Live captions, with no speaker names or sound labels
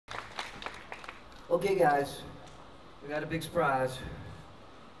Okay, guys, we got a big surprise.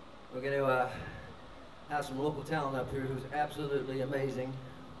 We're going to have some local talent up here who's absolutely amazing.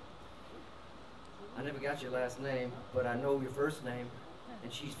 I never got your last name, but I know your first name.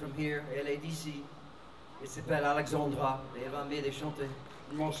 And she's from here, elle est d'ici. Elle s'appelle Alexandra, et elle va m'aider chanter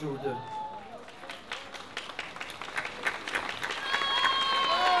un morceau ou deux.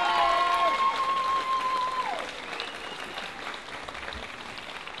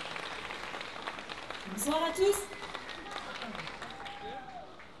 Bonsoir à tous.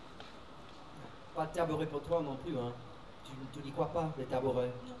 Pas de tabouret pour toi non plus, hein? Tu n'y crois pas, les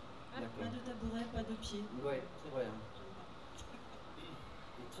tabourets? Non, pas de tabouret, pas de pied. Oui, c'est vrai. Hein. Tu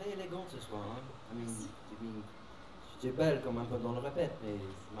es très élégante ce soir, hein? Merci. Tu es belle comme un peu dans le répète, mais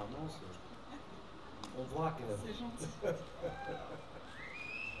maintenant, on voit que... C'est gentil.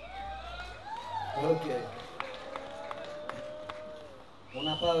 Ok. On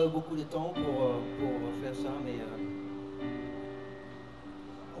n'a pas beaucoup de temps pour faire ça, mais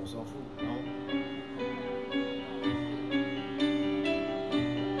on s'en fout, non?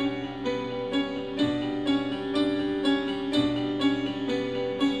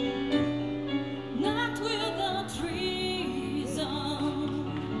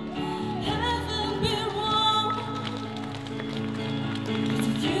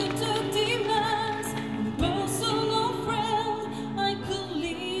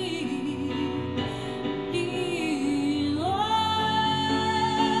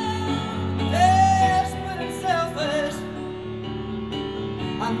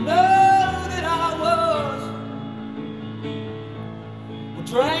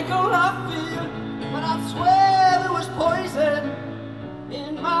 Drank all I feel, but I swear there was poison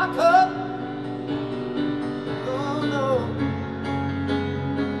in my cup. Oh no,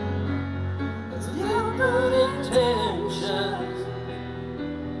 it's your good intentions.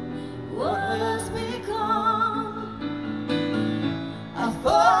 What has become? I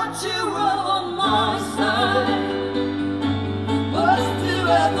thought you were on my side, but still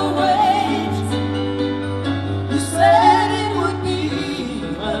at the wait. You said it would be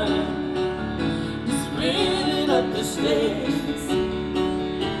the stakes.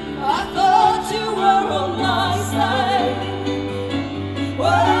 I thought you were on my side.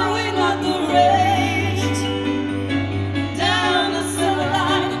 Were we not the rage? Down the center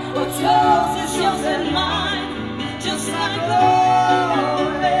line, what's yours is yours and mine, just like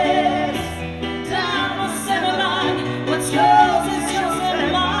always. Down the center line, what's yours is yours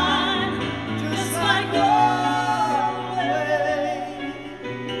and mine, just like always.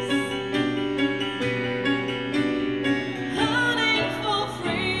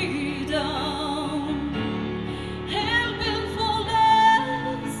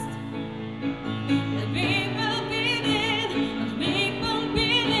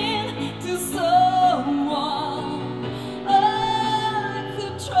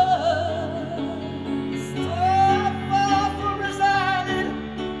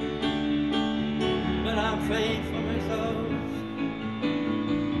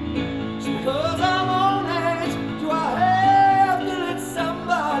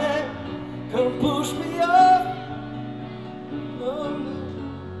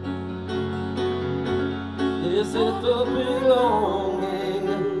 Is it the belonging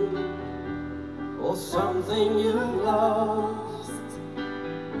or something you lost?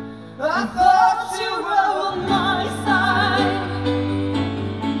 I thought you were on my side.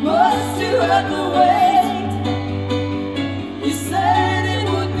 Must you have to wait? You said it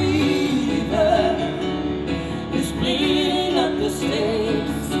would be even. It's bleeding at the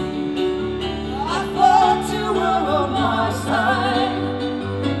stakes. I thought you were on my side.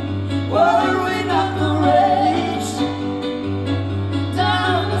 Were we not the rage?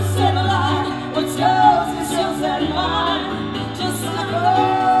 Down the center line, what's yours is yours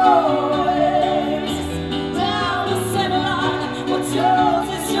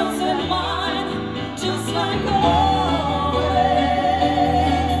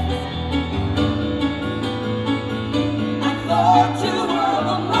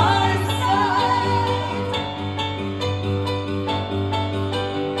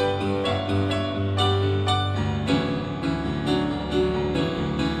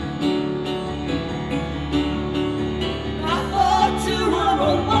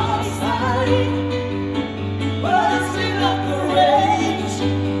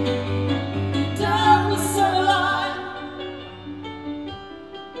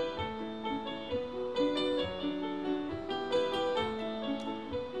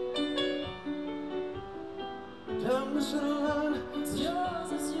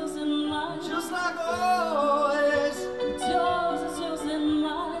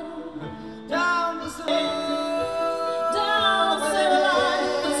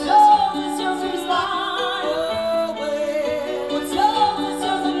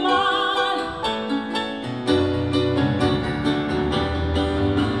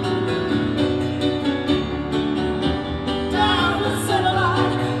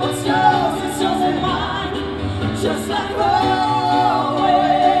Just like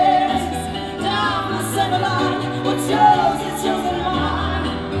always, down the center line. What's yours is yours and mine.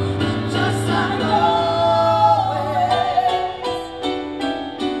 Just like always.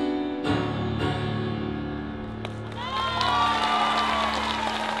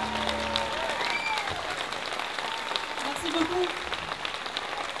 Merci beaucoup.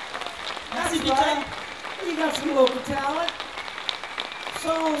 That's Merci Peter. right. You got some local talent.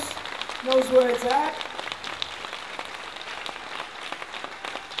 Sens knows where it's at.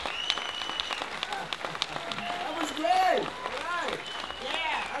 That was great. Right.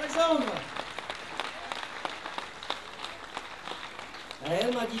 Yeah. Alexandra.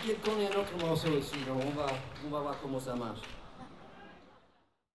 Elle m'a dit qu'elle connaît un autre morceau aussi, donc on va voir comment ça marche.